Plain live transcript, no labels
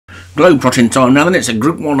Globetrotting time now, then. It's a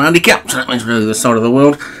Group 1 handicap, so that means we're to the side of the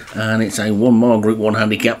world, and it's a 1 mile Group 1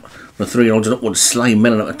 handicap. The 3-year-olds and upwards, Slay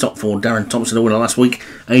Mellon at the top for Darren Thompson, the winner last week.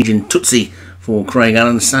 Agent Tootsie for Craig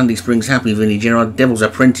Allen, Sandy Springs Happy, Vinnie Gerard, Devil's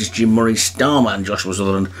Apprentice, Jim Murray, Starman, Joshua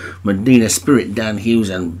Sutherland, Medina Spirit, Dan Hughes,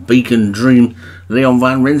 and Beacon Dream, Leon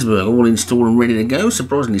Van Rensburg, all installed and ready to go.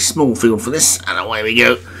 Surprisingly small field for this, and away we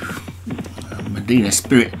go. Medina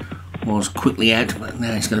Spirit was quickly out, but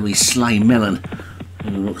now it's going to be Slay Mellon,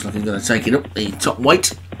 who looks like he's going to take it up the top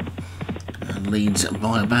weight, and leads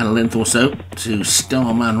by about a length or so to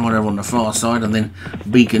Starman right over on the far side, and then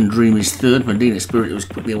Beacon Dream is third. Medina Spirit, who was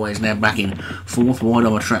quickly away, is now back in fourth. Wide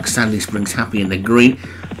on the track, Sandy Springs Happy in the green.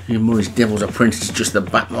 Jim Murray's Devil's Apprentice is just the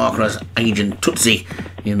back marker as Agent Tootsie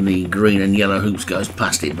in the green and yellow hoops goes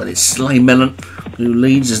past it, but it's Slay Mellon who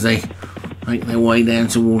leads as they make their way down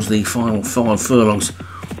towards the final 5 furlongs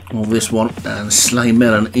of this one, and Slay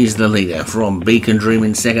Mellon is the leader from Beacon Dream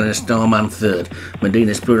in second and Starman third.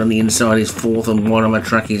 Medina Spirit on the inside is fourth, and wide on the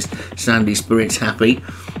track is Sandy Spirit's Happy,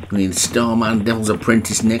 with Starman, Devil's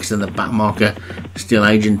Apprentice next, and the back marker still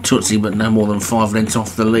Agent Tootsie, but no more than 5 lengths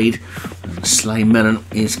off the lead. And Slay Mellon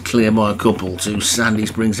is clear by a couple to Sandy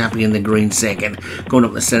Springs Happy in the green second. Going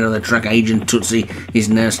up the centre of the track, Agent Tootsie is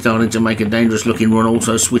now starting to make a dangerous looking run,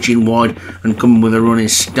 also switching wide and coming with a run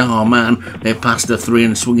is Starman. They're past the 3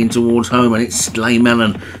 and swinging towards home, and it's Slay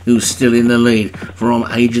Mellon who's still in the lead from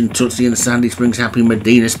Agent Tootsie and Sandy Springs Happy.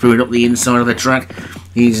 Medina Spirit up the inside of the track.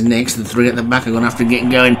 He's next. The 3 at the back are going to have to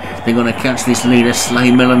get going. They're going to catch this leader,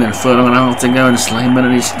 Slay Mellon, then furlong and a half to go, and Slay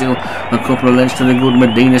Mellon is still a couple of lengths to the good.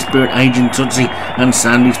 Medina Spirit, Agent Tootsie, and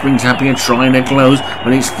Sandy Springs Happy are trying to close,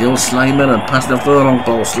 but it's still Slay Mellon past the furlong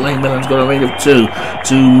pole. Slay Mellon's got a lead of 2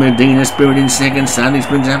 to Medina Spirit in second. Sandy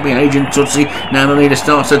Springs Happy, Agent Tootsie. Now the leader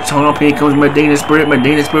starts to tie up. Here comes Medina Spirit.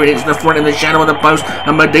 Medina Spirit hits the front in the shadow of the post,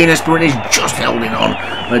 and Medina Spirit is just holding on.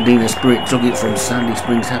 Medina Spirit took it from Sandy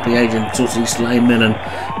Springs Happy, Agent Tootsie, Slay Mellon,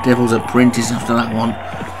 Devil's Apprentice after that one,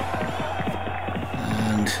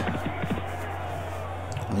 and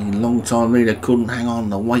the long time leader couldn't hang on.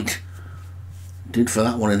 The weight did for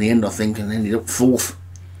that one in the end, I think, and ended up 4th.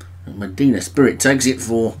 And Medina Spirit takes it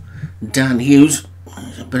for Dan Hughes.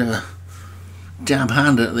 He's a bit of a dab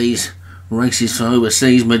hand at these races for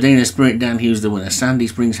overseas. Medina Spirit, Dan Hughes the winner. Sandy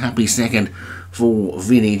Springs Happy second for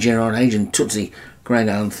Vinnie Gerard, Agent Tootsie, Craig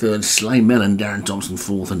Allen third, Slay Mellon, Darren Thompson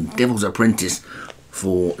fourth, and Devil's Apprentice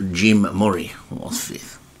for Jim Murray was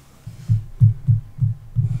 5th.